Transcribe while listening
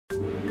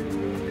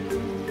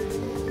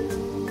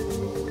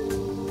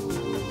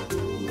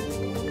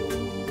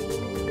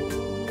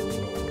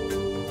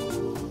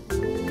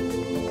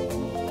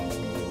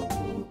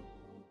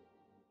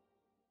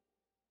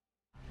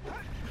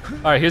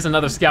All right, here's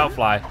another scout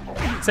fly.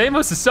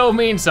 Samus is so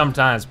mean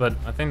sometimes, but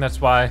I think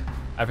that's why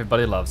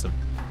everybody loves him.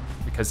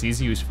 Because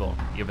he's useful,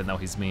 even though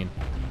he's mean.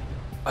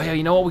 Oh yeah,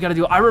 you know what we gotta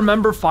do? I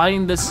remember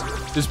fighting this,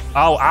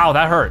 oh, ow,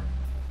 that hurt.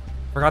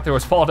 Forgot there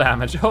was fall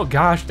damage. Oh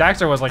gosh,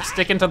 Daxter was like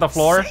sticking to the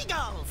floor.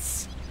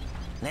 Seagulls.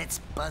 Let's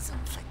buzz them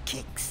for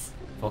kicks.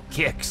 For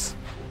kicks.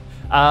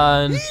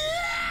 But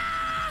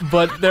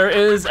there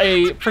is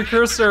a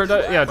precursor,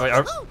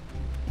 yeah,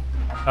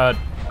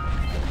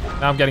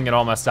 now I'm getting it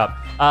all messed up.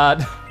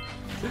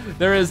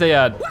 There is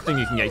a thing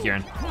you can get here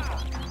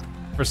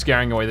for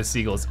scaring away the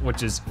seagulls,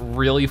 which is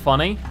really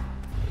funny.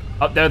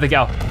 Oh, there they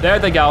go, there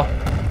they go.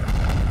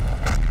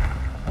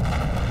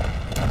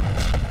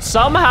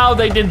 Somehow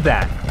they did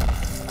that.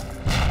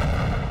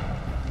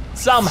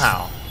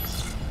 Somehow.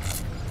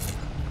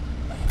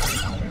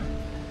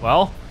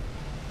 Well,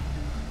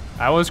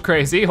 that was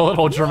crazy, a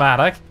little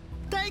dramatic.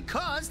 They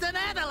caused an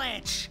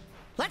avalanche.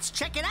 Let's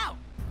check it out.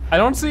 I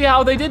don't see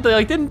how they did. They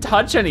like didn't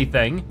touch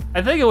anything.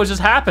 I think it was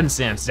just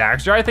happenstance,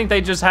 Daxter. I think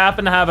they just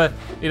happened to have a,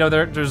 you know,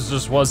 there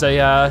just was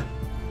a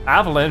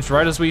avalanche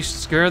right as we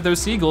scared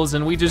those seagulls,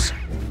 and we just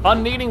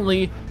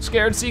unneedingly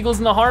scared seagulls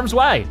into harm's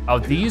way. Oh,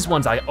 these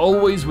ones I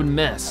always would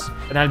miss,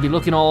 and I'd be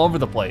looking all over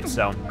the place.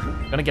 So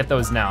I'm gonna get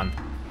those now.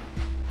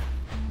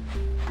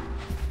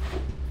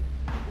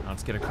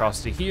 Let's get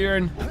across to here.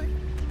 And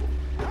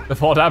the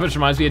fall damage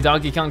reminds me of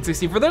Donkey Kong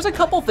 64. There's a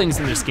couple things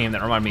in this game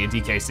that remind me of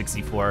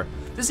DK64.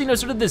 This, you know,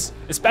 sort of this,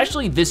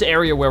 especially this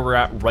area where we're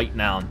at right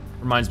now,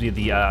 reminds me of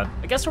the, I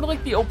guess sort of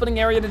like the opening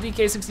area to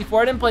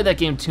DK64. I didn't play that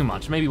game too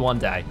much, maybe one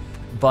day,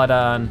 but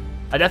I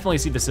definitely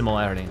see the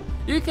similarity.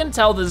 You can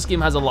tell that this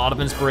game has a lot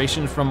of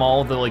inspiration from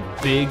all the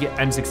like big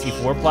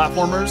N64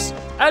 platformers,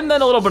 and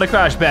then a little bit of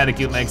Crash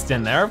Bandicoot mixed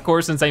in there, of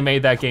course, since they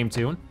made that game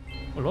too.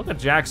 Oh, look at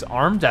Jack's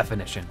arm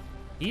definition.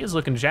 He is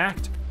looking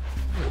jacked.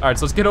 All right,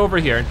 so let's get over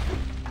here.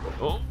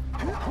 Oh,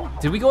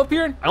 did we go up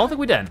here? I don't think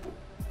we did.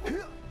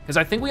 Because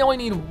I think we only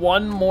need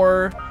one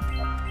more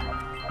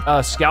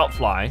scout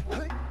fly,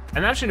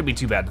 and that shouldn't be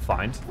too bad to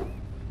find.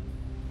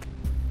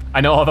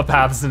 I know all the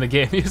paths in the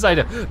game, yes I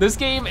do. This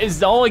game is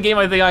the only game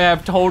I think I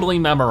have totally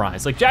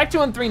memorized. Like Jak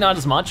 2 and 3, not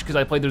as much, because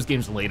I played those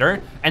games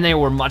later, and they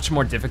were much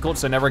more difficult,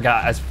 so I never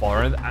got as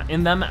far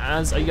in them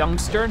as a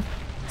youngster.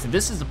 So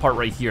this is the part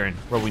right here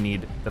where we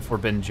need the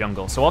Forbidden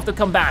Jungle. So we'll have to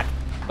come back.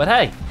 But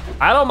hey,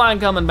 I don't mind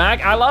coming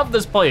back. I love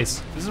this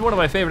place. This is one of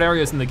my favorite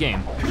areas in the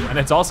game. And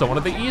it's also one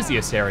of the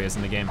easiest areas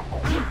in the game.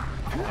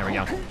 There we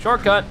go,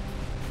 shortcut.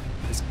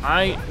 Because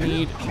I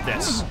need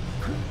this.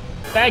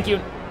 Thank you.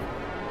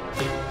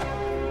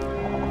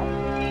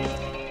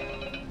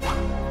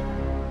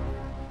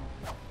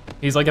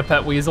 He's like a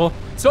pet weasel.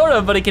 Sort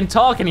of, but he can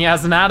talk and he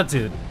has an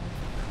attitude.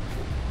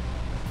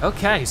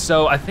 Okay,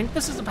 so I think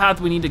this is the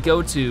path we need to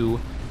go to.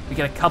 We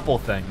get a couple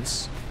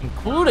things,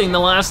 including the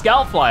last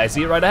scout fly. I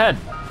see it right ahead.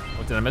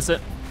 Oh, did I miss it?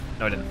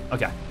 No, I didn't.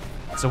 Okay.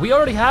 So we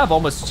already have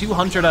almost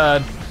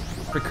 200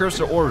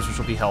 precursor orbs, which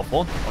will be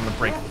helpful. I'm gonna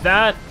break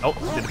that. Oh,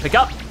 did it pick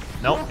up?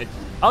 No.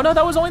 Oh no,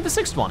 that was only the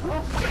 6th one.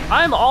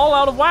 I'm all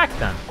out of whack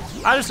then.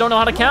 I just don't know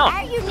how to count.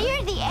 Are you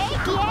near the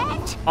egg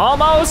yet?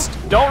 Almost.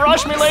 Don't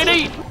rush me,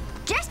 lady.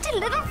 Just a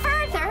little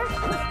further.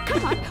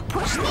 Come on,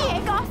 push the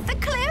egg off the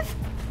cliff.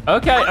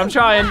 Okay, I'm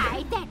trying.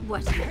 My, that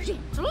wasn't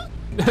gentle.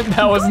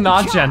 That was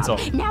not gentle.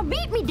 Now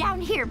meet me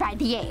down here by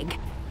the egg.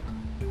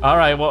 All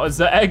right, well, is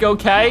the egg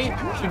okay?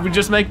 Should we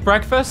just make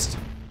breakfast?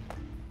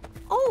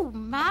 Oh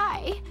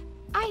my,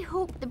 I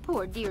hope the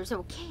poor dear's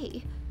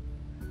okay.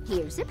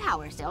 Here's a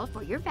power cell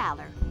for your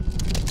valor.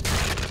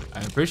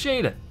 I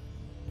appreciate it.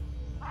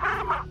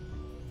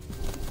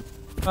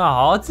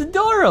 Oh, it's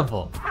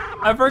adorable.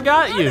 I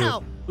forgot you.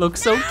 No. Look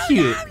so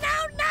cute.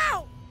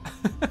 No.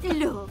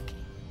 Look,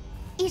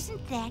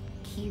 isn't that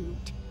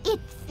cute? It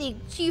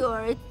thinks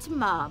you're its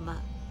mama.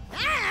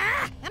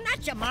 Ah, I'm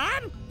not your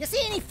mom. You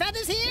see any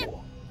feathers here?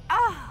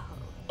 Oh,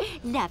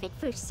 love at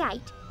first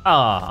sight.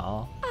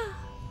 Aw.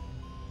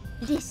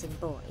 Listen,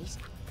 boys,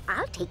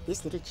 I'll take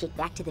this little chick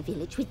back to the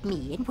village with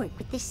me and work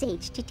with the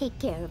sage to take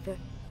care of her.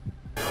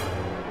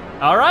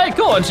 All right,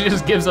 cool. And she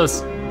just gives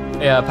us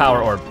a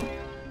power orb.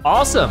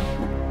 Awesome.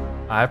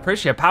 I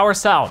appreciate it. Power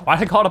sound. Why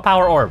did I call it a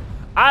power orb?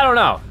 I don't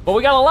know, but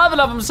we got 11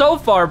 of them so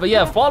far. But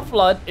yeah, Fault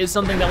Flood is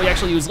something that we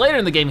actually use later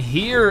in the game.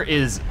 Here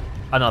is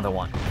another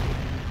one.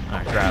 All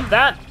right, grab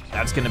that.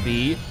 That's gonna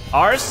be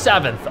our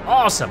 7th.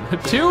 Awesome,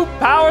 2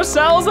 power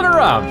cells in a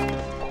row.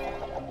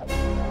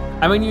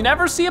 I mean, you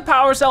never see a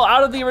power cell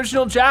out of the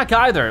original Jak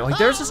either. Like,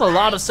 there's just a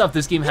lot of stuff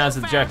this game has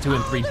that Jak 2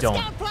 and 3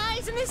 don't.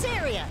 In this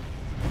area.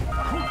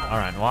 All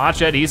right,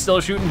 watch it. He's still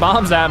shooting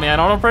bombs at me. I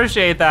don't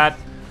appreciate that.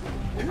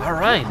 All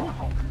right,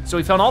 so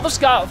we found all the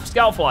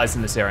scout flies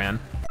in this area.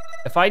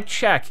 If I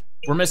check,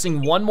 we're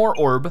missing one more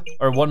orb,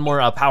 or one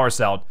more power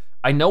cell.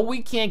 I know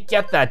we can't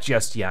get that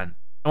just yet, and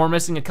we're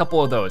missing a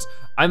couple of those.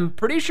 I'm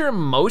pretty sure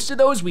most of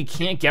those we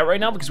can't get right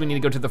now because we need to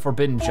go to the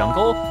Forbidden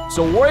Jungle,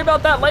 so we'll worry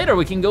about that later.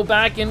 We can go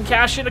back and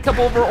cash in a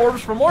couple of our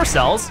orbs for more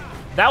cells.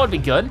 That would be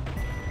good.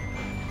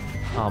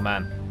 Oh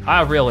man,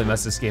 I really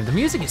miss this game. The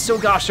music is so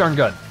gosh darn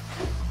good.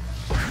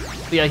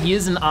 But yeah, he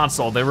is an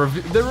Ottsel. They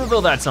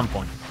revealed that at some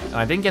point. And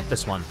I didn't get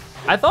this one.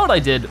 I thought I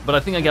did, but I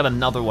think I got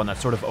another one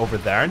that's sort of over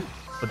there.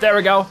 But there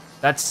we go,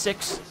 that's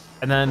 6.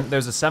 And then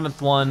there's a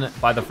 7th one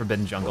by the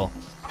Forbidden Jungle.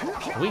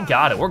 We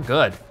got it, we're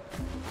good.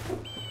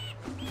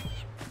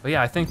 But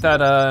yeah, I think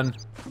that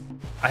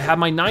I have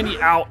my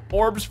 90 out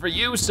orbs for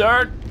you,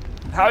 sir.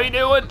 How you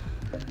doing,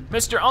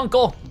 Mr.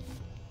 Uncle?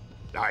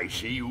 I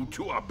see you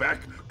two are back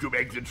to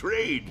make the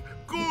trade.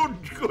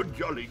 Good,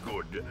 jolly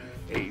good.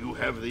 You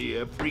have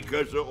the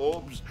precursor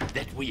orbs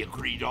that we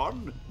agreed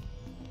on.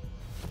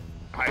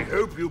 I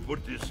hope you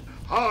put this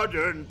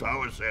hard-earned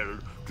power cell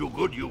to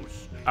good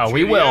use. Oh,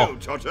 we will.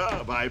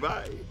 Ta-ta,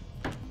 bye-bye.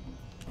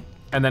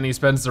 And then he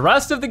spends the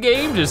rest of the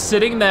game just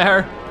sitting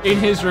there in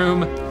his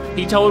room.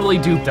 He totally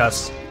duped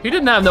us. He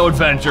didn't have no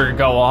adventure to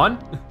go on.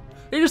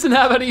 He just didn't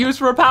have any use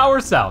for a power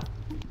cell.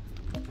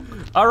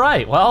 All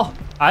right, well,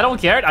 I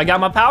don't care. I got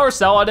my power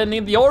cell. I didn't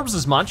need the orbs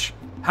as much.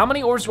 How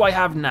many orbs do I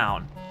have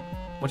now?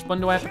 Which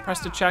button do I have to press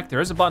to check? There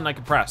is a button I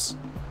can press.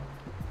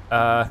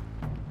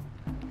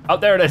 Oh,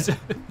 there it is.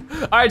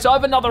 All right, so I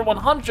have another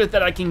 100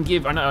 that I can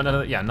give, or no,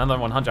 another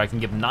 100. I can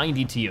give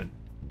 90 to you.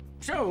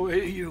 So,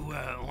 you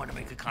want to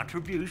make a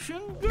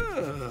contribution?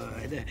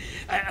 Good.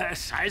 A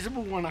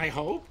sizable one, I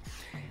hope.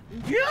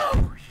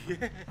 You!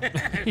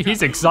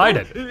 He's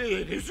excited.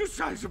 It is a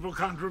sizable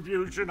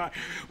contribution.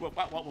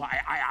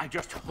 I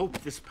just hope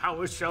this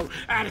power cell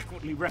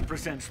adequately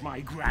represents my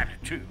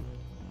gratitude.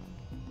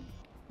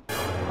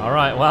 All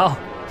right, well,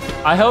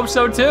 I hope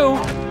so too.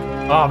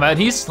 Oh man,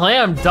 he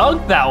slam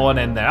dunked that one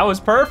in there. That was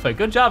perfect.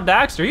 Good job,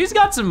 Daxter. He's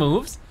got some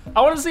moves. I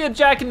want to see a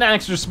Jak and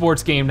Daxter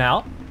sports game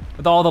now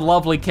with all the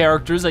lovely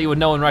characters that you would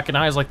know and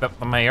recognize, like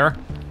the mayor.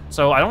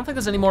 So I don't think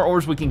there's any more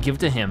orbs we can give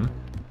to him.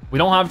 We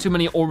don't have too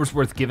many orbs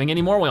worth giving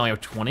anymore. We only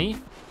have 20.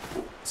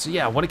 So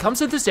yeah, when it comes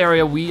to this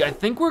area, I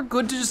think we're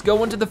good to just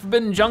go into the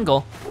Forbidden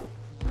Jungle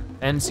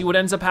and see what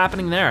ends up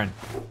happening there.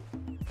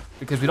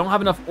 Because we don't have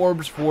enough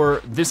orbs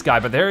for this guy,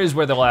 but there is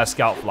where the last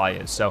scout fly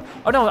is. So,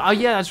 oh no, oh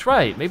yeah, that's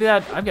right. Maybe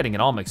I'm getting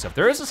it all mixed up.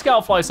 There is a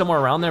scout fly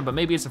somewhere around there, but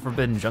maybe it's a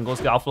Forbidden Jungle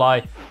scout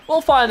fly.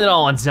 We'll find it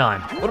all in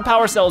time. What do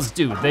power cells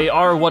do? They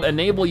are what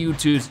enable you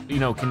to,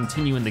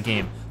 continue in the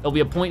game. There'll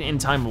be a point in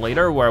time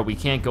later where we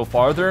can't go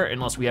farther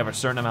unless we have a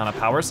certain amount of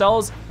power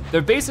cells.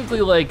 They're basically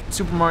like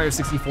Super Mario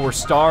 64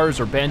 stars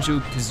or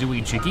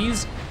Banjo-Kazooie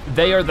Chickies.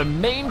 They are the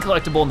main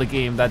collectible in the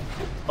game that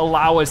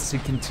allow us to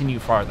continue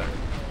farther.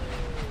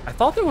 I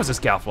thought there was a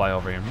scout fly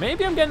over here.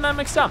 Maybe I'm getting that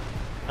mixed up.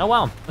 Oh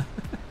well.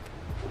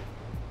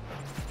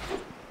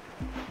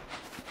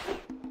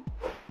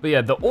 But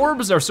yeah, the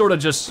orbs are sort of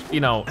just,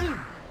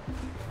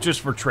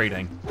 just for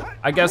trading.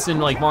 I guess in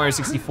like Mario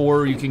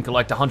 64, you can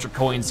collect 100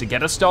 coins to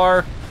get a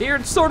star. Here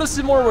it's sort of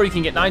similar where you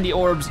can get 90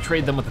 orbs,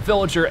 trade them with a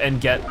villager,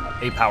 and get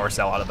a power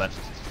cell out of it.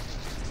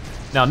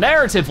 Now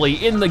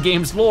narratively, in the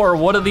game's lore,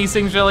 what do these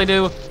things really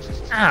do?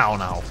 I don't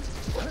know.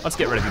 Let's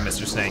get rid of you,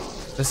 Mr. Snake.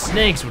 The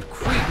snakes would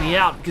creep me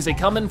out because they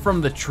come in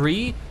from the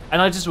tree and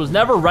I just was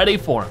never ready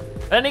for them.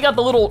 And then he got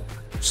the little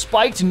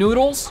spiked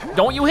noodles.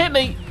 Don't you hit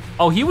me.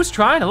 Oh, he was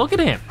trying to, look at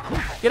him.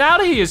 Get out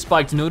of here, you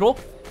spiked noodle.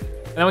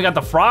 And then we got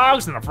the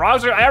frogs, and the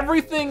frogs are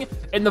everything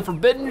in the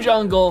Forbidden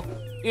Jungle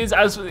is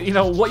as,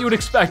 what you would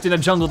expect in a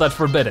jungle that's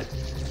forbidden.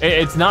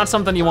 It's not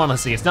something you wanna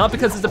see. It's not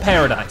because it's a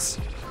paradise.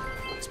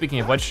 Speaking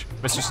of which,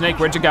 Mr. Snake,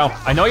 where'd you go?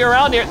 I know you're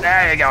around here.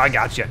 There you go, I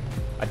got you.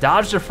 I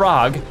dodged a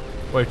frog,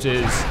 which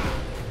is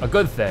a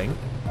good thing.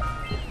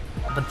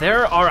 But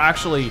there are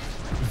actually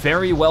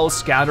very well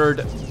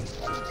scattered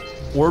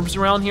orbs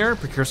around here,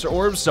 precursor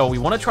orbs, so we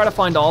wanna try to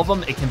find all of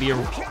them. It can be a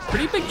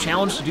pretty big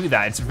challenge to do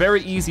that. It's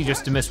very easy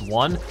just to miss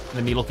one and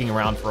then be looking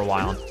around for a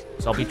while.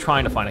 So I'll be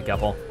trying to find a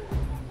couple.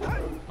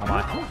 Oh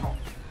my.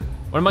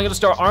 When am I gonna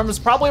start arms?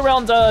 Probably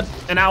around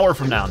an hour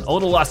from now. A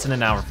little less than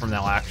an hour from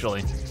now,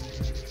 actually.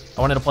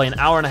 I wanted to play an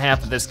hour and a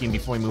half of this game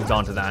before we moved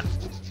on to that.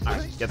 All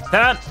right, get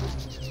that.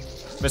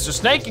 Mr.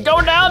 Snake, you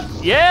going down?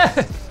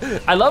 Yeah!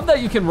 I love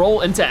that you can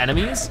roll into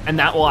enemies and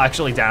that will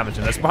actually damage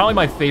them. That's probably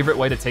my favorite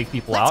way to take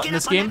people out in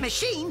this game.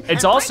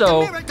 It's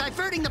also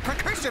diverting the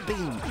precursor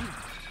beam.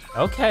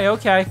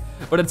 Okay.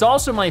 But it's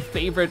also my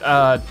favorite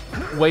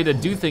way to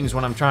do things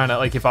when I'm trying to,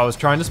 like if I was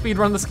trying to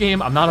speedrun this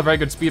game. I'm not a very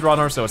good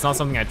speedrunner, so it's not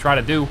something I try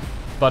to do.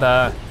 But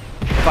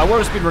if I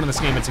were to speedrun this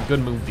game, it's a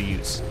good move to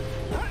use.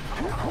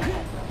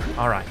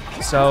 All right,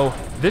 so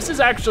this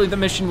is actually the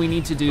mission we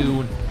need to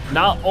do,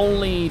 not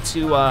only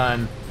to,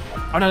 oh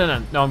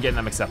no, I'm getting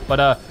that mixed up.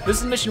 But this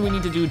is the mission we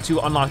need to do to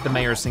unlock the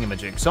mayor's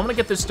thingamajig. So I'm gonna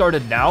get this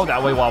started now,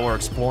 that way while we're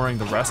exploring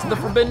the rest of the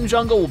Forbidden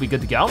Jungle, we'll be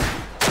good to go.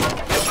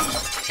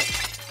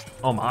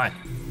 Oh my,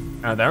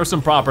 there's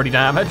some property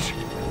damage.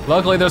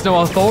 Luckily there's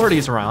no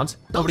authorities around.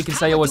 Nobody can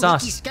say it was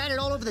us. Scattered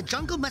all over the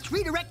jungle must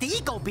redirect the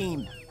eco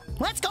beam.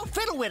 Let's go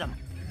fiddle with him.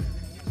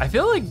 I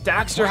feel like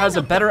Daxter has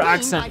a better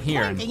accent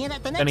here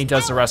than he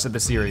does the rest of the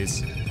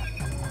series.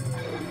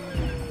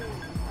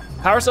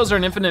 Power cells are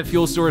an infinite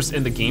fuel source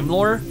in the game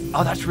lore.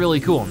 Oh, that's really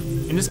cool.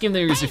 In this game,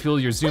 they use to fuel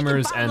your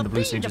zoomers and the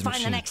blue sage's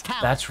machine.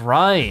 That's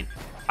right.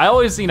 I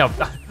always, you know,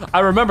 I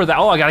remember that,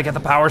 oh, I gotta get the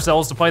power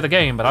cells to play the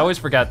game, but I always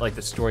forget like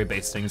the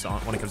story-based things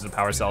when it comes to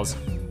power cells.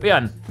 But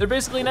yeah, they're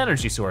basically an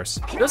energy source.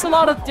 There's a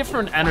lot of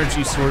different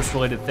energy source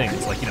related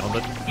things, like, you know,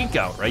 the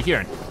eco right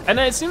here. And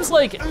then it seems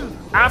like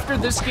after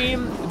this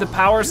game, the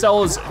power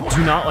cells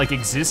do not like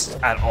exist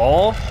at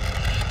all.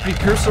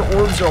 Precursor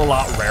orbs are a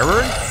lot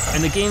rarer,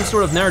 and the game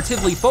sort of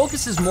narratively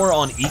focuses more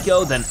on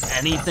eco than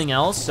anything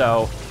else,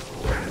 so.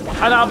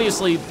 And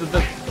obviously,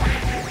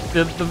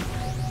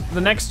 the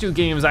next two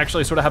games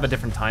actually sort of have a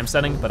different time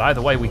setting, but either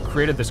way, we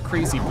created this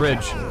crazy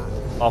bridge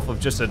off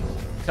of just a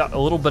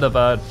little bit of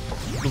a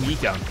blue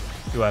eco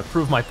to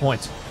prove my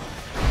point.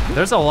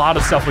 There's a lot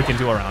of stuff we can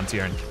do around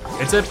here, and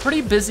it's a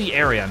pretty busy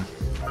area.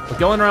 But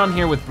going around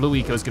here with blue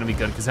eco is gonna be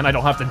good, because then I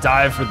don't have to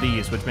dive for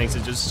these, which makes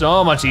it just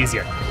so much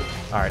easier.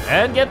 All right,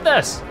 and get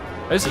this.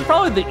 This is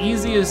probably the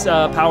easiest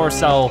power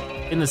cell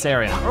in this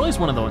area, or at least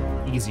one of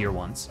the easier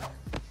ones.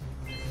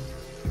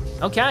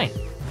 Okay.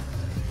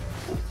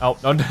 Oh,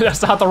 no,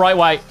 that's not the right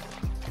way.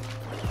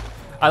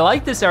 I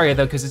like this area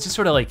though, because it's just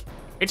sort of like,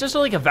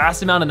 a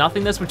vast amount of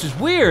nothingness, which is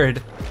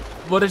weird,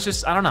 but it's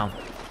just, I don't know,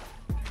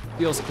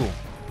 feels cool.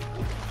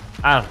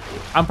 I don't know.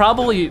 I'm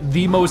probably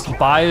the most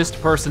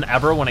biased person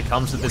ever when it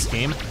comes to this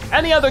game.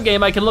 Any other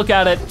game, I can look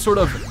at it sort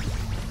of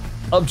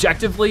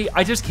objectively.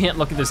 I just can't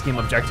look at this game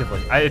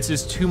objectively. It's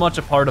just too much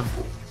a part of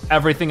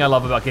everything I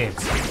love about games.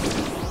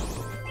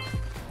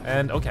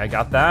 And okay, I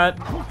got that.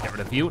 Get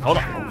rid of you, hold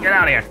on, get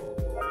out of here.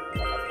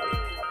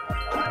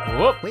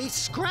 Whoop. We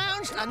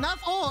scrounged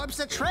enough orbs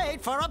to trade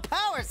for a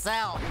power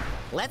cell.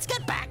 Let's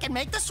get back and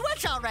make the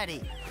switch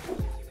already.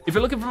 If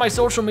you're looking for my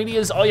social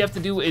medias, all you have to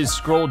do is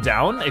scroll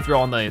down if you're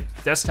on the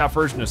desktop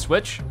version of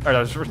Switch,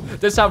 or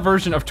desktop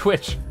version of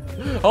Twitch.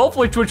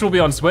 Hopefully Twitch will be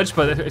on Switch,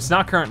 but it's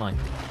not currently.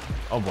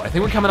 Oh boy, I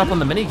think we're coming up on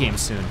the mini game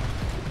soon.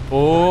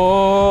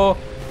 Oh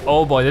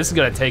boy, this is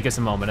gonna take us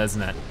a moment,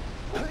 isn't it?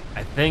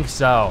 I think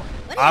so.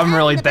 I'm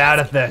really bad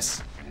at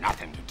this.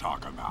 Nothing to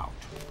talk about.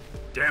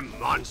 Them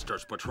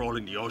monsters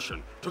patrolling the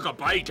ocean took a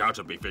bite out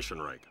of me fishing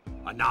rig,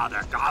 and now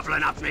they're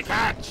gobbling up me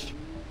catch.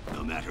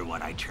 No matter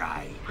what I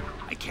try,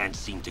 I can't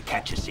seem to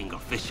catch a single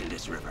fish in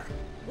this river.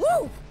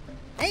 Woo!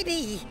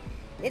 Maybe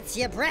it's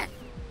your breath.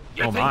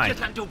 You think you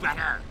can do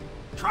better?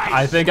 Try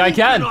I think I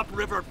can. Up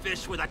river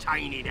fish with a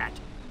tiny net.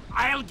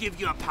 I'll give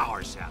you a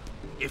power cell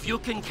if you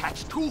can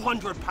catch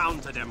 200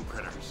 pounds of them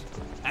critters.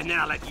 And then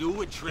I'll let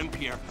you and Shrimp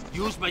here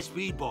use my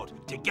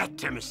speedboat to get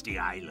to Misty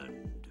Island.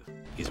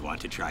 You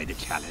want to try the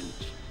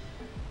challenge?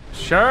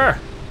 Sure.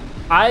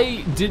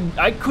 I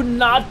could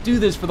not do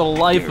this for the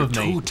life of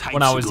me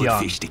when I was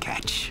young. Fish to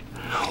catch.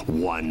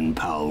 1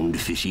 pound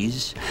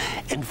fishies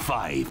and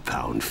 5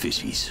 pound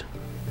fishies.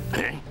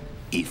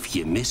 If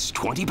you miss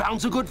 20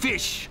 pounds of good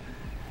fish,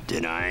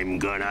 then I'm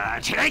gonna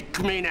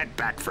take me net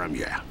back from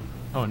you.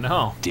 Oh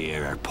no.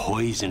 There are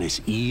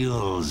poisonous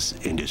eels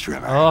in this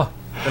river. Oh,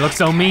 they look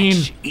so mean.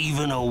 Catch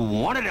even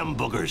one of them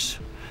boogers,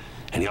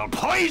 and you'll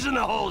poison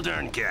the whole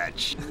darn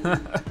catch.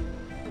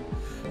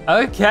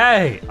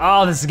 Okay.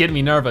 Oh, this is getting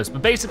me nervous.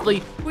 But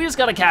basically, we just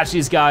gotta catch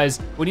these guys.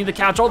 We need to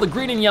catch all the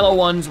green and yellow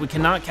ones. We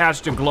cannot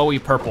catch the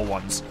glowy purple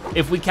ones.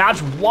 If we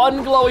catch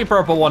one glowy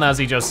purple one, as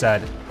he just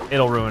said,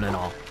 it'll ruin it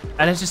all.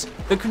 And it's just,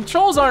 the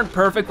controls aren't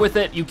perfect with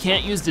it. You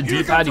can't use the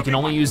D-pad, you can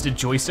only use the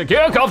joystick.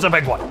 Here comes a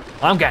big one.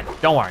 I'm getting,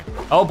 don't worry.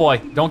 Oh boy,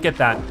 don't get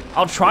that.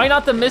 I'll try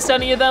not to miss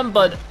any of them,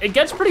 but it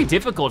gets pretty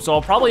difficult, so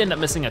I'll probably end up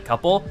missing a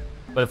couple.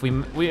 But if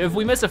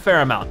we miss a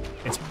fair amount,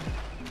 it's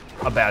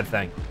a bad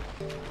thing,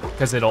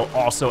 because it'll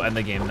also end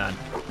the game then.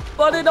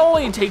 But it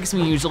only takes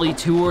me usually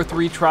 2 or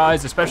 3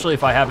 tries, especially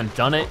if I haven't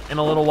done it in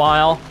a little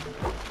while.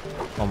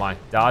 Oh my,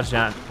 dodge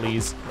that,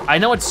 please. I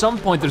know at some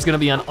point there's gonna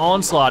be an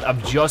onslaught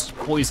of just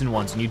poison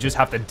ones and you just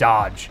have to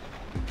dodge.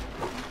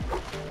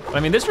 But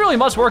I mean, this really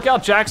must work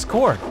out Jack's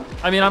core.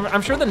 I mean,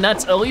 I'm sure the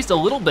net's at least a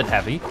little bit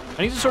heavy and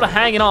he's just sort of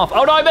hanging off.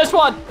 Oh no, I missed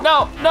one.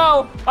 No,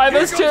 I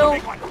missed 2.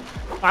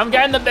 I'm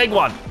getting the big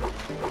one.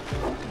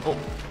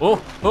 Oh.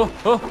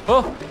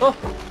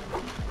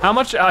 How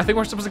much? I think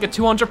we're supposed to get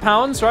 200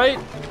 pounds, right?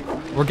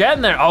 We're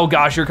getting there. Oh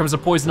gosh, here comes a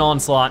poison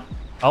onslaught.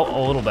 Oh,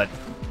 a little bit.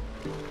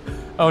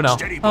 Oh no,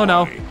 oh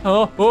no,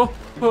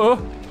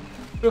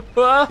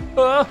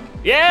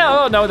 yeah,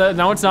 oh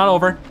no, it's not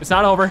over, it's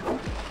not over.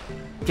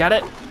 Get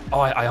it? Oh,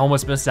 I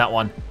almost missed that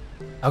one.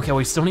 Okay,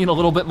 we still need a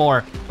little bit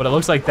more, but it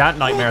looks like that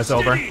nightmare is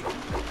over. I'm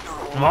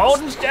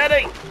holding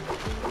steady.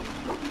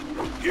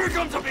 Here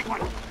comes a big one.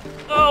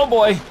 Oh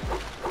boy.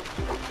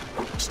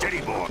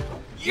 Steady, boy.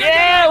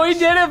 Yeah, we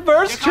did it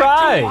first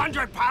try.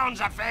 200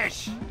 pounds of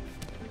fish.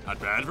 Not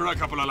bad for a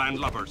couple of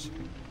landlubbers.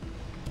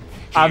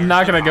 I'm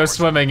not gonna go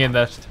swimming in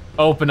the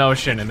open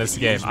ocean in this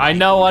game. I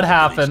know what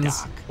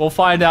happens. We'll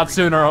find out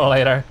sooner or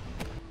later.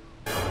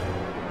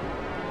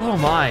 Oh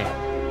my.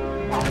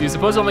 Do you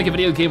suppose I'll make a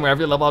video game where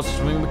every level has a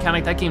swimming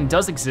mechanic? That game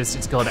does exist.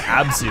 It's called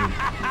Abzu.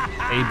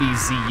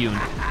 A-B-Z-U.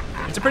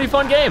 It's a pretty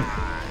fun game.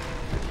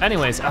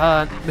 Anyways,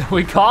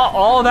 we caught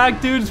all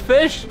that dude's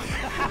fish.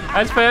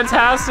 That's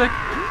fantastic.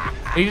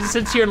 He just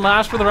sits here and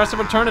laughs for the rest of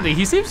eternity.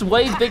 He seems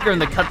way bigger in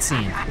the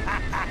cutscene.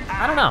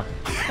 I don't know.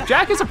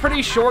 Jack is a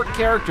pretty short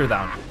character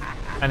though.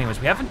 Anyways,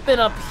 we haven't been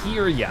up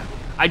here yet.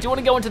 I do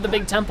wanna go into the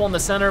big temple in the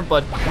center,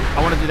 but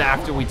I wanna do that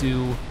after we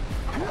do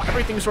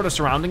everything sort of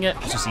surrounding it.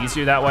 It's just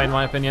easier that way in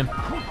my opinion.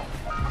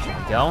 There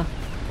we go.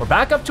 We're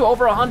back up to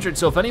over 100,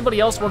 so if anybody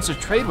else wants to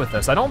trade with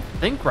us, I don't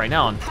think right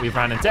now we've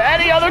run into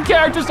any other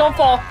characters, don't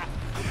fall.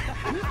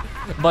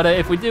 But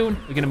if we do,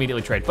 we can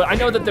immediately trade. But I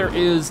know that there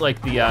is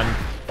like the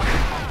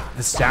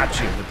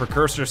statue, the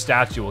Precursor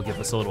statue will give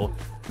us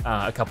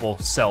a couple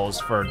cells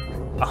for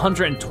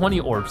 120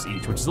 orbs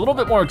each, which is a little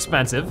bit more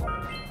expensive.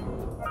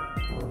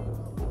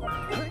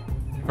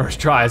 First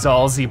try is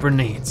all Zebra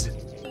needs.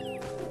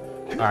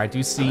 All right, I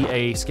do see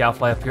a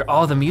Scoutfly up here.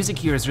 Oh, the music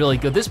here is really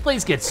good. This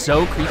place gets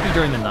so creepy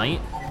during the night,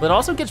 but it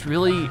also gets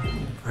really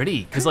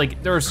pretty, because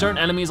like there are certain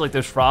enemies, like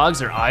those frogs,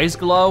 their eyes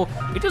glow.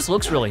 It just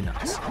looks really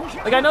nice.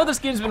 Like I know this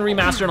game's been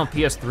remastered on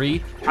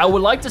PS3. I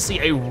would like to see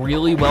a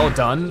really well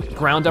done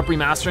ground up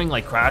remastering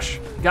like Crash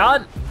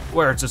got,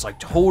 where it's just like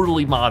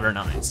totally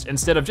modernized,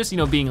 instead of just, you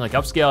know, being like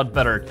upscaled,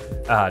 better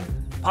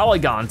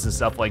polygons and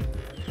stuff like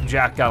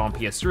Jak got on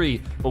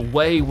PS3, but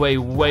way, way,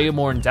 way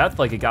more in depth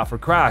like it got for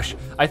Crash.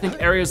 I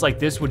think areas like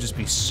this would just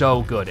be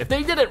so good. If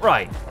they did it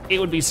right, it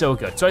would be so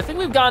good. So I think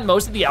we've gotten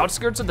most of the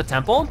outskirts of the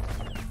temple.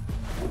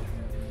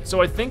 So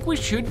I think we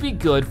should be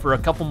good for a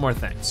couple more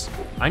things.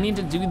 I need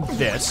to do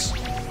this,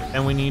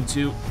 and we need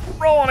to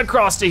roll on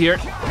across to here.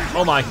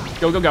 Oh my,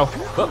 go, go, go.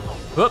 Whoop,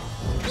 whoop,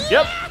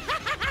 yep.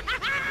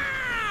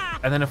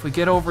 And then if we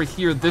get over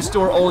here, this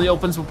door only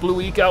opens with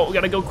blue eco. We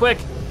gotta go quick,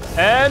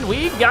 and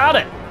we got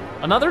it.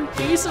 Another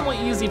decently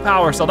easy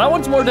power cell. That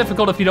one's more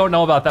difficult if you don't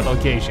know about that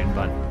location,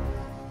 but.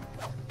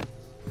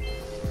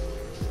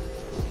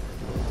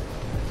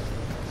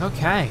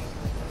 Okay,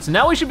 so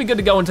now we should be good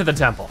to go into the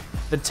temple.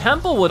 The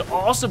temple would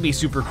also be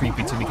super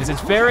creepy to me because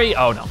it's very,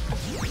 oh no.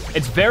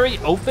 It's very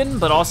open,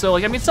 but also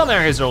like, I mean, some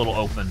areas are a little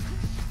open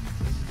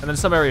and then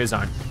some areas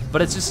aren't,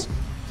 but it's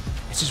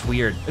just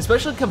weird,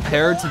 especially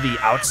compared to the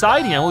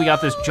outside. You know, we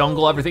got this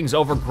jungle, everything's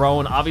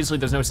overgrown. Obviously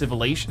there's no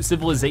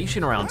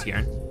civilization around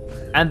here.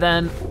 And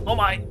then, oh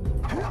my,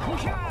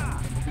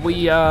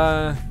 we,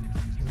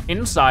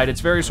 inside, it's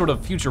very sort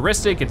of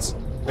futuristic. It's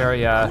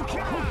very, I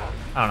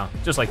don't know,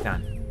 just like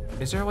that.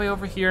 Is there a way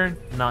over here?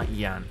 Not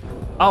yet.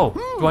 Oh,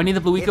 do I need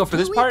the blue eco for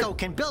this part? Blue eco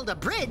can build a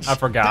bridge, I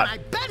forgot. then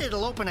I bet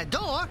it'll open a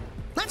door.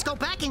 Let's go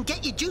back and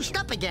get you juiced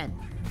up again.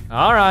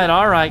 All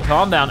right,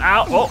 calm down.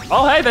 Ow,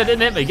 oh, hey, that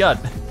didn't hit me, good.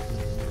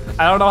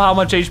 I don't know how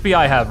much HP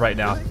I have right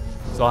now,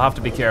 so I'll have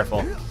to be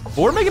careful. But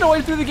we're making our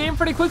way through the game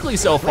pretty quickly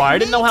so far. I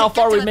didn't know how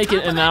far we'd make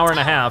it in an hour and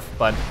a half,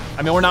 but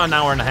I mean, we're not an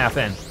hour and a half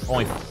in,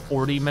 only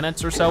 40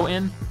 minutes or so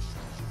in.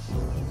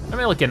 I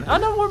mean, looking, oh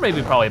no, we're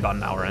maybe probably about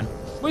an hour in.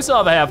 We still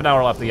have a half an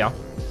hour left to go.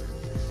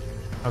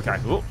 Okay,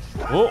 ooh.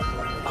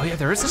 Oh yeah,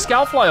 there is a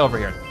Scoutfly over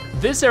here.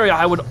 This area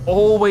I would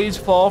always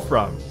fall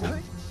from.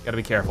 Gotta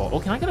be careful. Oh,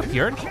 can I get up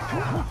here?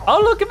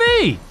 Oh, look at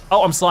me.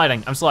 Oh, I'm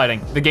sliding.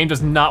 The game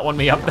does not want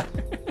me up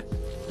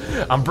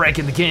there. I'm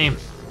breaking the game.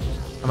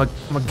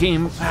 I'm a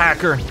game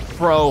hacker,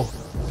 pro.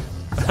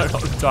 I don't know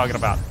what I'm talking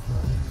about.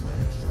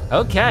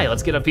 Okay,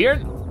 let's get up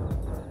here.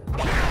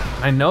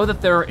 I know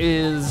that there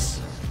is,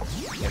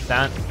 get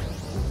that.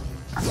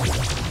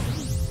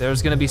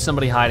 There's gonna be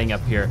somebody hiding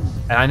up here.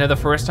 And I know the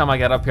first time I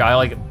got up here, I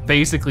like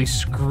basically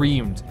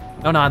screamed.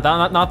 No,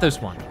 not this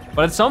one.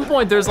 But at some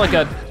point there's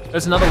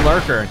another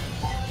lurker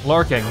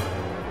lurking.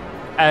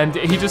 And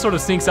he just sort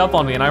of sneaks up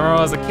on me. And I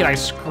remember as a kid, I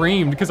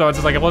screamed because I was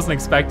just like, I wasn't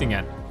expecting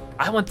it.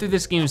 I went through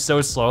this game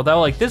so slow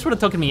though. Like this would have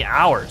taken me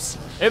hours,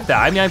 if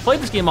that. I mean, I played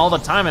this game all the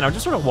time and I would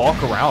just sort of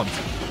walk around.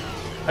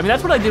 I mean,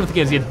 that's what I did with the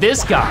games. Yeah,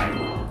 this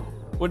guy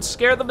would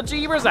scare the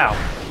bejeebers out.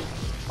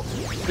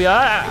 But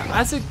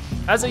yeah,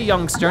 as a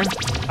youngster,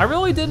 I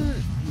really didn't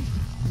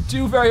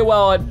do very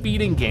well at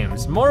beating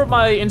games. More of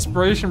my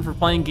inspiration for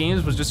playing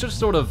games was just to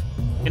sort of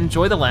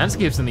enjoy the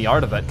landscapes and the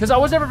art of it, because I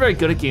was never very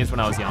good at games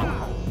when I was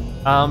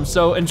young.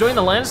 So enjoying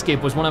the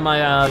landscape was one of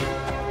my,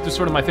 just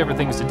sort of my favorite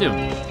things to do.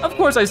 Of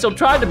course, I still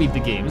tried to beat the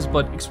games,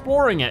 but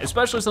exploring it,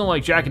 especially something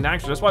like Jak and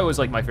Daxter, that's why it was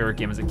like my favorite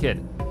game as a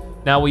kid.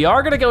 Now we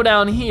are gonna go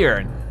down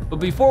here, but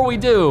before we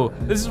do,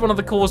 this is one of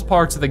the coolest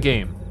parts of the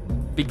game,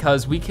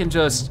 because we can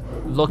just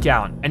look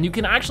out, and you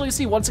can actually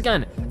see, once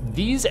again,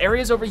 these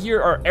areas over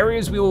here are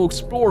areas we will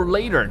explore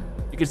later.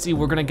 You can see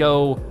we're gonna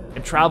go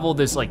and travel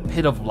this like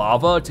pit of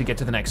lava to get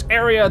to the next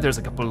area. There's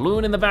like a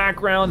balloon in the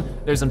background.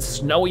 There's a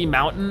snowy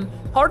mountain.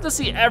 Hard to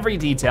see every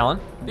detail.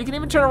 You can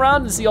even turn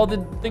around and see all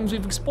the things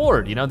we've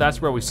explored. You know,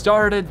 that's where we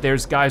started.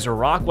 There's Geyser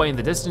Rock way in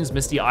the distance.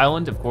 Misty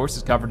Island, of course,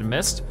 is covered in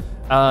mist.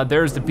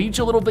 There's the beach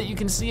a little bit, you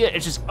can see it.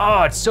 It's just,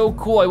 oh, it's so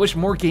cool. I wish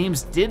more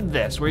games did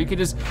this, where you could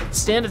just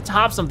stand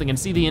atop something and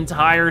see the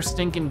entire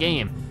stinking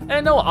game. And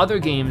I know other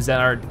games that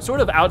are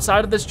sort of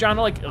outside of this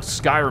genre, like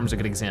Skyrim's a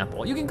good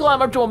example. You can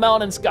climb up to a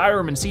mountain in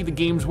Skyrim and see the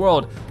game's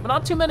world, but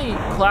not too many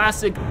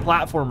classic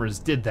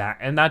platformers did that,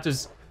 and that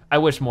just, I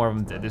wish more of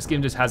them did. This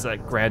game just has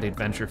that grand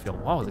adventure feel.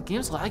 Whoa, the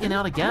game's lagging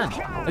out again.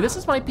 Like, this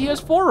is my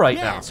PS4 right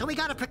now. Yeah, so we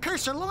got a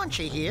Precursor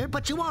launcher here,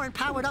 but you aren't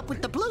powered up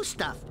with the blue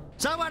stuff,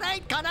 so it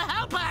ain't gonna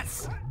help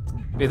us.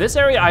 Okay, this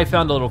area I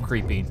found a little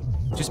creepy.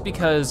 just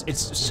because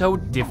it's so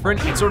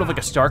different. It's sort of like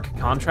a stark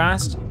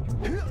contrast.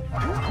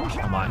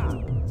 Oh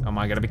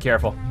my, gotta be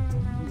careful.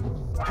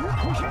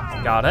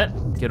 Got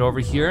it, get over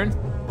here and,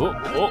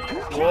 whoa.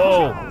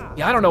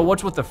 Yeah, I don't know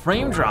what's with the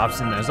frame drops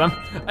in this.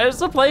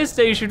 It's a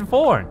PlayStation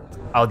 4.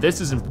 Oh,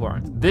 this is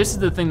important. This is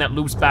the thing that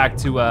loops back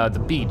to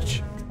the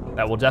beach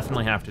that we'll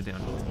definitely have to do.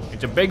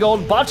 It's a big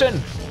old button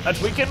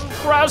that we can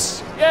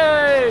press,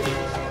 yay!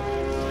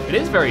 It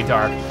is very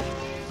dark.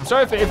 I'm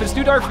sorry if it's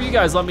too dark for you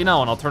guys, let me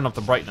know and I'll turn up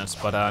the brightness,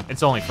 but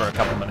it's only for a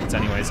couple minutes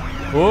anyways.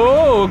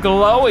 Oh,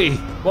 glowy,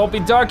 won't be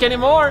dark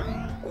anymore.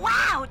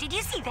 Wow, did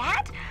you see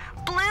that?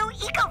 Blue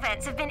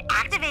eco-vents have been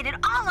activated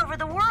all over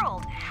the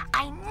world.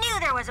 I knew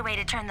there was a way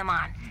to turn them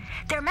on.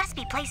 There must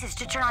be places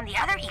to turn on the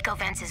other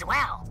eco-vents as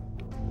well.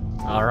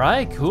 All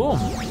right, cool.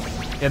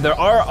 Yeah, there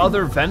are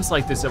other vents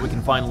like this that we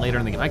can find later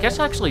in the game. I guess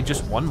actually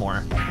just one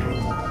more.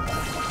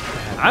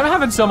 I'm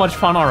having so much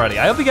fun already.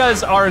 I hope you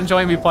guys are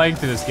enjoying me playing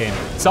through this game.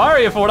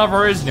 Sorry if for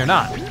whatever reason you're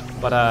not,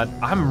 but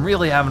I'm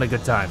really having a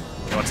good time.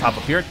 Okay, let's hop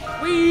up here.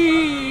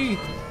 Whee!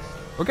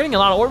 We're getting a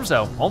lot of orbs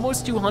though,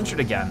 almost 200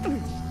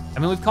 again. I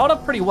mean, we've caught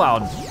up pretty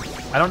well.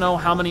 I don't know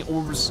how many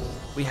orbs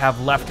we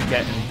have left to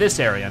get in this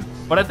area,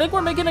 but I think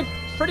we're making a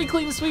pretty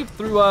clean sweep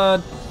through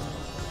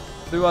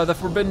the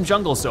Forbidden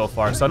Jungle so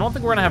far, so I don't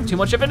think we're gonna have too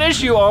much of an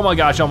issue. Oh my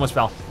gosh, almost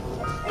fell.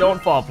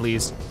 Don't fall,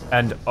 please.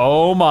 And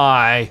oh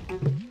my,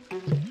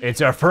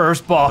 it's our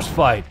first boss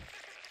fight.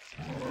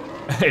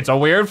 It's a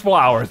weird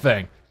flower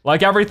thing.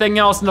 Like everything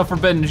else in the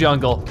Forbidden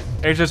Jungle,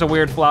 it's just a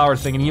weird flower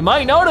thing, and you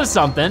might notice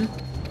something.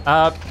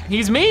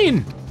 He's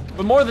mean,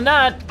 but more than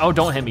that, oh,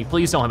 don't hit me,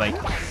 please don't hit me.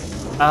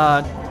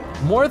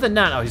 More than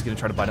that, oh, he's gonna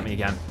try to bite at me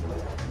again.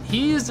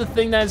 He's the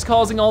thing that is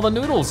causing all the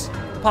noodles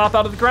to pop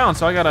out of the ground,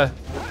 so I gotta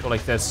go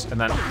like this, and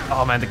then,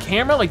 oh man, the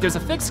camera, like there's a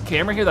fixed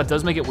camera here that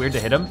does make it weird to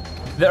hit him.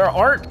 There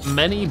aren't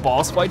many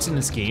boss fights in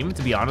this game,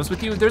 to be honest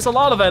with you. There's a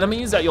lot of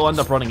enemies that you'll end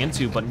up running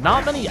into, but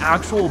not many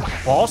actual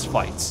boss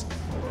fights.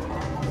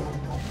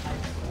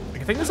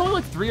 Like, I think there's only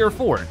like 3 or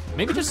 4.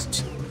 Maybe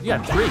just,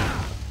 yeah, 3.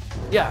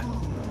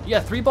 Yeah,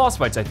 3 boss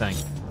fights, I think.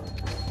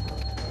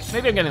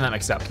 Maybe I'm getting that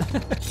mixed up.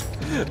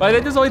 But I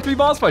think there's only 3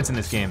 boss fights in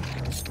this game,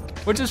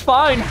 which is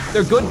fine.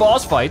 They're good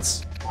boss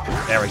fights.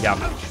 There we go.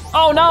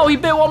 Oh no, he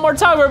bit one more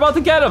time. We're about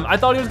to get him. I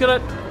thought he was gonna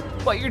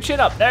put your chin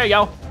up. There you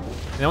go.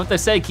 You know what they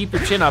say, keep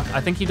your chin up.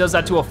 I think he does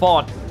that to a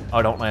fault.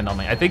 Oh, don't land on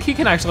me. I think he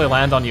can actually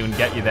land on you and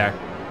get you there.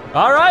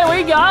 All right,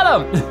 we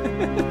got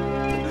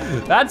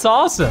him. That's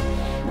awesome.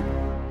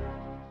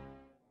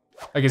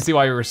 I can see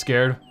why you were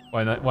scared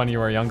when you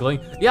were a youngling.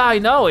 Yeah, I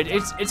know,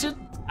 it's just,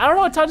 I don't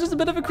know, at times it's a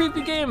bit of a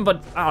creepy game,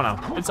 but I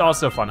don't know, it's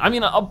also fun. I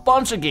mean, a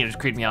bunch of games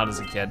creeped me out as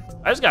a kid.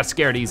 I just got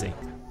scared easy.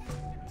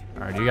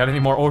 All right, do you got any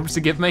more orbs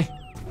to give me?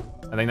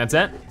 I think that's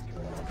it.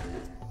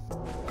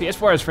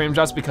 PS4 has frame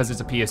drops because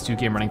it's a PS2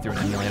 game running through an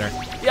emulator.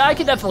 Yeah, I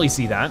can definitely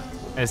see that,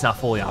 and it's not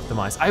fully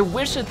optimized. I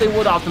wish that they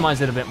would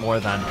optimize it a bit more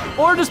then,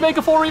 or just make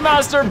a full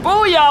remaster.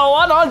 Booyah,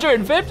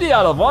 150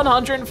 out of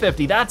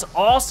 150, that's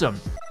awesome.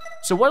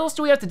 So what else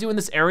do we have to do in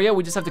this area?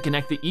 We just have to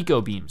connect the eco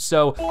beams.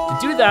 So to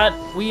do that,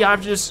 we have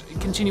to just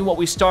continue what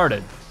we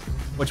started,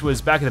 which was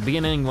back at the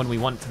beginning when we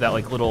went to that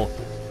like little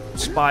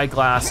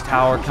spyglass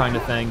tower kind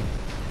of thing.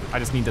 I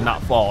just need to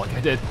not fall like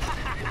I did.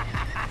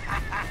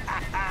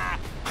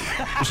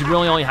 It should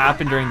really only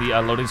happen during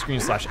the loading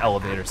screen /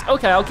 elevators.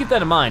 Okay, I'll keep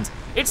that in mind.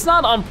 It's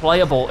not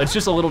unplayable, it's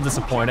just a little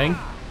disappointing,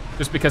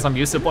 just because I'm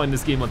used to playing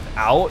this game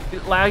without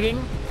it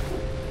lagging.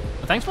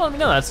 But thanks for letting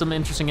me know, that's some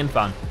interesting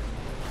info.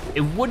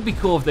 It would be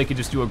cool if they could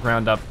just do a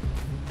ground up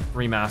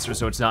remaster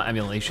so it's not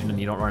emulation and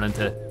you don't run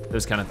into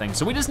those kind of things.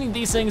 So we just need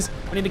these things,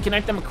 we need to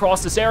connect them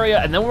across this area,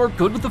 and then we're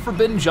good with the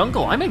Forbidden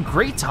Jungle. I'm in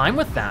great time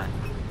with that.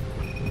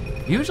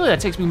 Usually that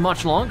takes me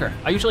much longer.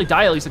 I usually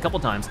die at least a couple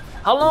times.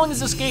 How long is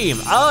this game?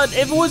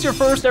 If it was your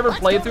first ever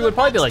playthrough, it'd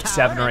probably be like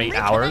 7 or 8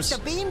 hours.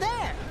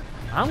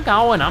 I'm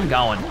going.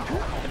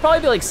 It'd probably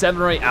be like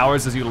 7 or 8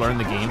 hours as you learn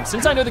the game.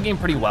 Since I know the game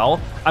pretty well,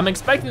 I'm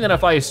expecting that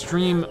if I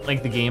stream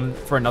like the game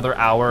for another 1.5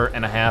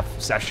 hour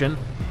session,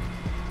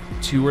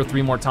 2 or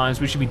 3 more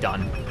times, we should be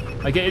done.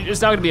 Like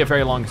it's not gonna be a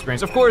very long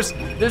experience. Of course,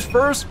 this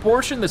first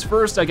portion, this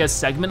first, I guess,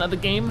 segment of the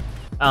game,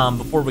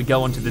 before we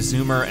go into the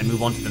zoomer and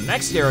move on to the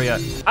next area,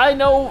 I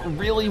know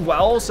really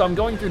well, so I'm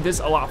going through this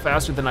a lot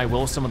faster than I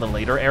will some of the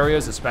later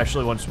areas,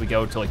 especially once we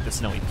go to like the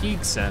snowy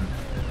peaks and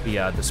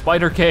the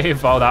spider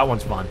cave. Oh, that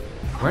one's fun.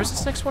 Where's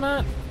this next one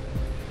at?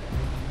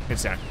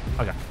 It's there,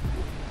 okay.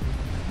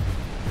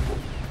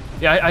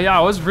 Yeah,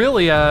 I was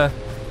really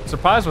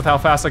surprised with how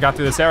fast I got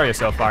through this area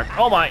so far.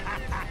 Oh my,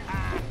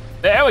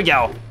 there we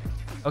go.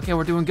 Okay,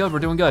 we're doing good,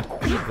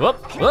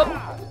 Whoop, whoop.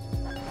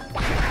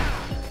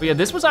 But yeah,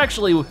 this was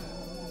actually,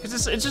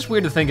 it's just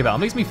weird to think about. It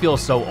makes me feel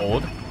so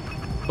old.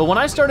 But when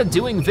I started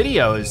doing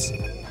videos,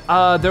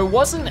 there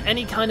wasn't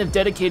any kind of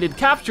dedicated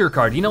capture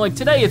card. You know, like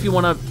today, if you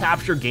wanna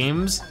capture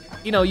games,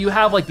 you know, you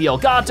have like the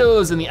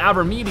Elgatos and the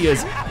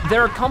Abermedias.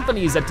 There are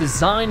companies that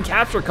design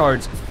capture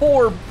cards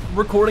for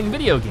recording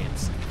video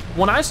games.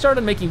 when I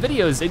started making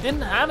videos, they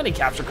didn't have any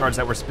capture cards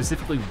that were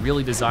specifically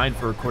really designed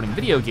for recording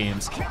video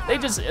games.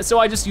 So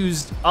I just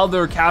used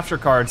other capture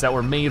cards that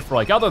were made for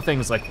like other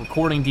things like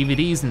recording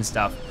DVDs and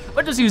stuff,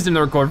 but just used them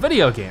to record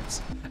video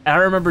games. And I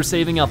remember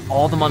saving up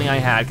all the money I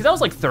had, because I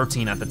was like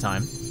 13 at the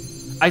time.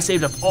 I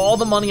saved up all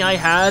the money I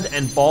had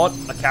and bought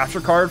a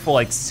capture card for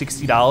like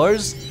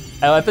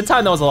 $60. At the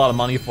time, that was a lot of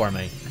money for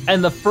me.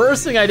 And the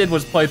first thing I did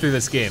was play through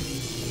this game.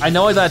 I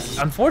know that,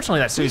 unfortunately,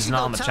 that series is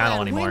not on the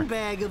channel anymore.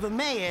 Windbag of a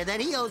mayor that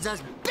he owes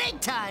us big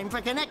time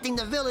for connecting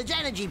the village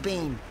energy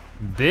beam.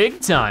 Big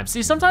time.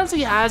 See, sometimes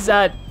he has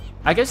that,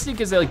 I guess you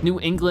could say like New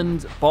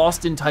England,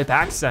 Boston type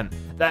accent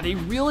that he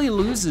really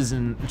loses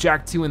in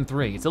Jak 2 and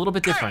 3. It's a little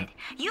bit different.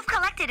 Good. You've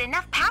collected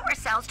enough power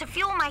cells to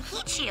fuel my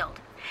heat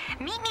shield.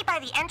 Meet me by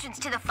the entrance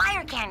to the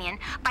fire canyon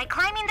by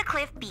climbing the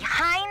cliff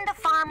behind the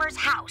farmer's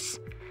house.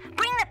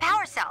 Bring the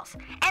power cells,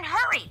 and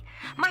hurry.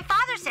 My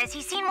father says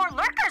he's seen more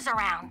lurkers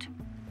around.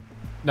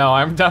 No,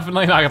 I'm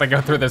definitely not gonna go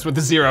through this with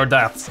 0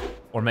 deaths.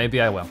 Or maybe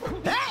I will.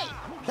 Hey,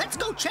 let's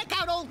go check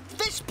out old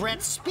Fish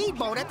Brett's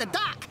speedboat at the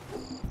dock.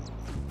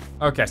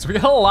 Okay, so we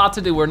got a lot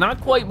to do. We're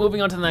not quite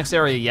moving on to the next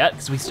area yet,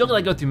 because we still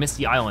gotta go through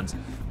Misty Islands.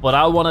 But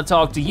I wanna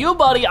talk to you,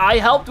 buddy. I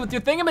helped with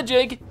your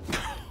thingamajig.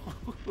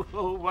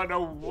 Oh, what a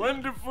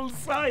wonderful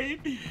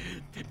sight.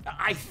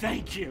 I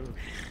thank you.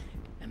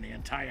 And the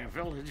entire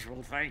village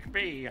will thank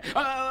me.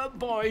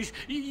 Boys,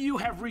 you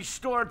have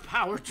restored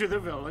power to the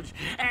village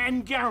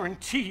and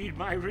guaranteed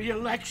my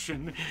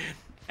re-election.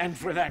 And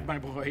for that, my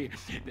boy,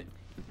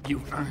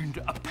 you've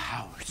earned a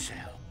power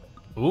cell.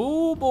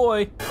 Ooh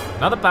boy,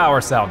 another power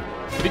cell.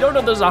 If you don't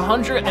know, there's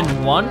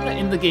 101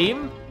 in the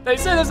game. They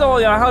say there's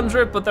only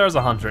 100, but there's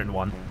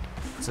 101.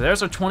 So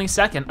there's our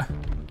 22nd.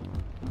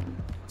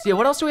 So yeah,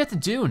 what else do we have to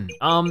do?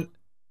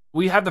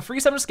 We have the free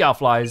 7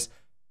 Scoutflies.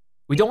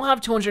 We don't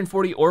have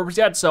 240 orbs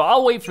yet, so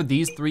I'll wait for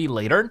these 3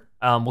 later.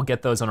 We'll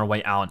get those on our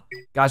way out.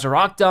 Guys, our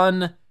rock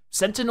done.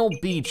 Sentinel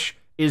Beach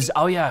is,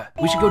 oh yeah,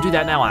 we should go do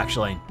that now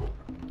actually.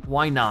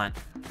 Why not?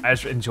 I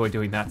just enjoy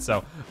doing that,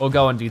 so we'll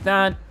go and do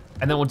that.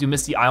 And then we'll do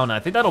Misty Island. I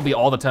think that'll be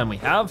all the time we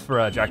have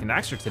for Jak and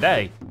Daxter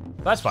today.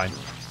 That's fine.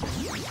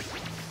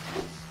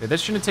 Okay, this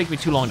shouldn't take me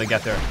too long to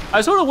get there.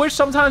 I sort of wish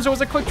sometimes there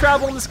was a quick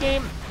travel in this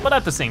game, but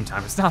at the same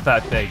time, it's not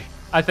that big.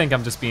 I think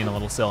I'm just being a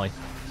little silly.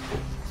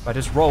 If I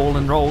just roll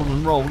and roll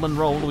and roll and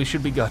roll, we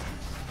should be good.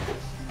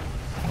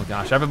 Oh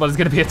gosh, everybody's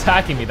gonna be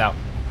attacking me now.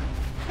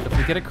 If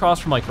we get across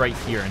from like right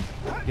here, and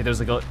yeah,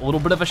 there's like a little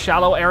bit of a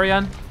shallow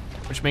area,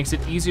 which makes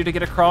it easier to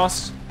get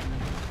across.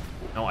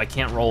 No, I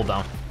can't roll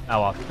though.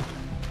 Oh well.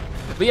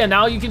 But yeah,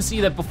 now you can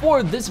see that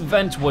before this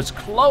vent was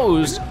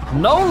closed,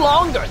 no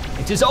longer.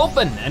 It is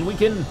open and we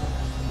can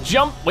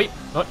jump,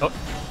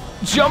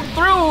 jump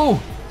through,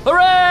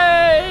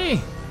 hooray!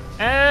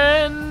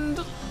 And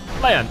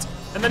land,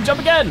 and then jump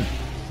again.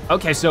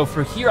 Okay, so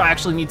for here, I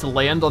actually need to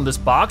land on this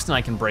box and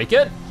I can break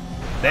it.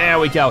 There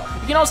we go.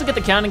 You can also get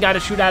the cannon guy to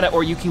shoot at it,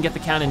 or you can get the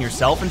cannon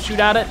yourself and shoot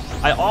at it.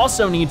 I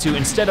also need to,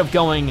 instead of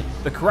going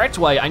the correct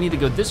way, I need to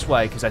go this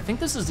way, because I think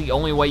this is the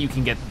only way you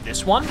can get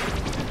this one.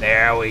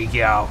 There we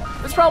go.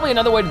 There's probably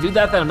another way to do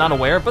that I'm not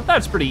aware, but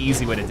that's a pretty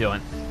easy way to do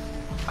it.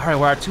 All right,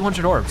 we're at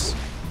 200 orbs.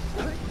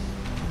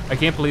 I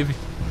can't believe it.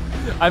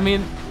 I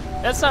mean,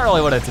 that's not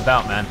really what it's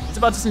about, man. It's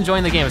about just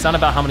enjoying the game. It's not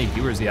about how many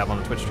viewers you have on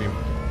the Twitch stream.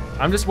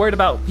 I'm just worried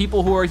about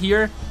people who are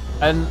here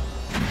and,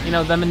 you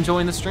know, them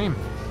enjoying the stream.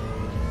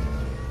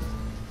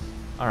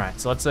 All right,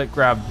 so let's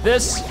grab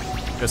this,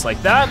 just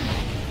like that,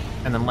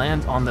 and then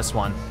land on this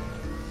one.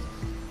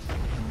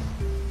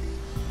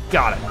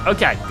 Got it,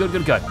 okay, good,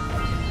 good, good.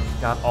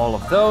 Got all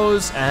of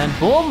those, and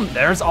boom,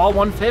 there's all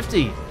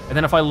 150. And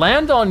then if I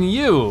land on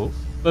you,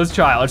 let's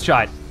try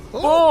it.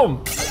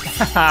 Boom!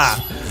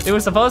 It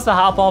was supposed to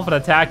hop off and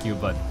attack you,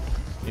 but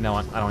you know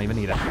what, I don't even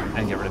need it.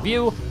 And get rid of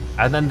you.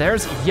 And then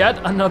there's yet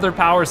another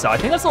power cell. I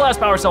think that's the last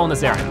power cell in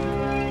this area.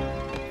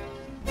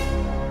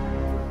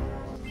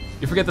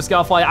 You forget the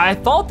Scoutfly. I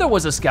thought there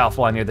was a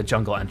Scoutfly near the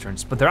jungle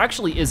entrance, but there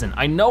actually isn't.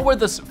 I know where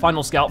this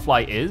final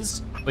Scoutfly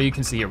is, but you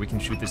can see here, we can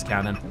shoot this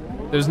cannon.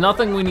 There's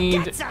nothing we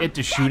need it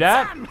to shoot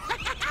at,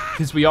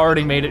 because we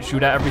already made it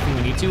shoot at everything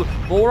we need to.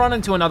 We'll run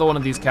into another one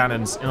of these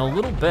cannons in a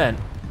little bit,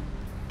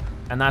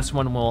 and that's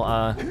when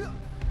we'll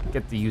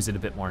get to use it a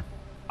bit more.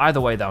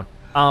 Either way though,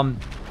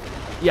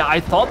 yeah, I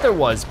thought there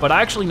was, but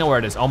I actually know where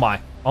it is. Oh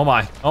my, oh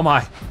my, oh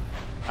my.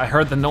 I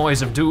heard the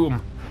noise of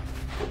doom.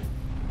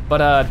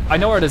 But I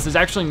know where it is. It's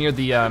actually near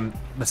the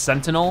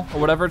Sentinel,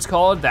 or whatever it's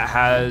called, that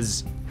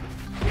has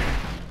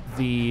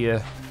the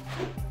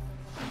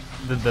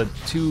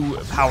 2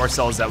 power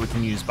cells that we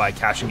can use by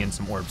cashing in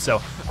some orbs.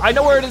 So I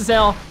know where it is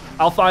now.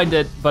 I'll find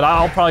it, but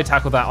I'll probably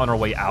tackle that on our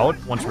way out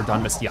once we're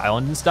done Misty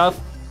Island and stuff.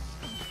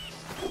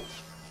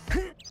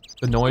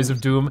 The noise of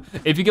doom.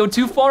 If you go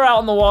too far out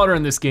in the water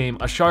in this game,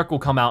 a shark will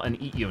come out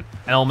and eat you,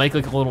 and it'll make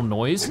like a little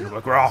noise, and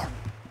like, roar.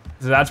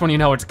 So that's when you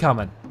know it's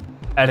coming,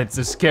 and it's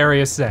the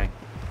scariest thing.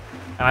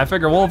 And I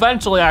figure we'll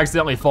eventually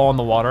accidentally fall in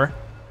the water,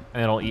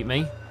 and it'll eat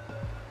me.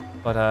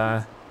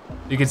 But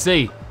you can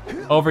see,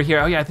 over here.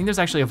 Oh yeah, I think there's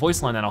actually a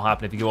voice line that'll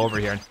happen if you go over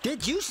here.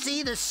 Did you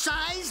see the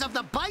size of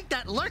the bite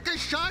that lurker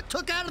shark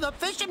took out of the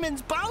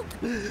fisherman's boat?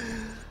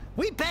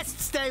 We best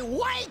stay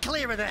way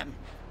clear of them.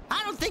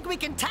 I don't think we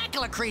can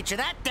tackle a creature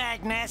that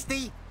dag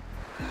nasty.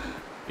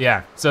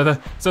 Yeah, so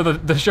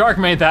the shark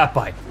made that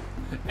bite.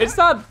 It's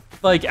not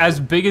like as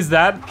big as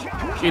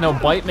that, you know,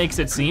 bite makes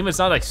it seem. It's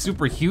not like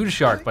super huge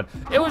shark, but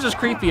it was just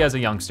creepy as a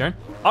youngster.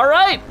 All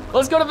right,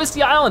 let's go to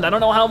Misty Island. I don't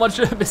know how much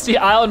Misty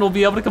Island we'll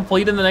be able to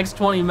complete in the next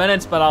 20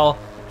 minutes, but I'll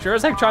sure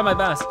as heck try my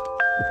best.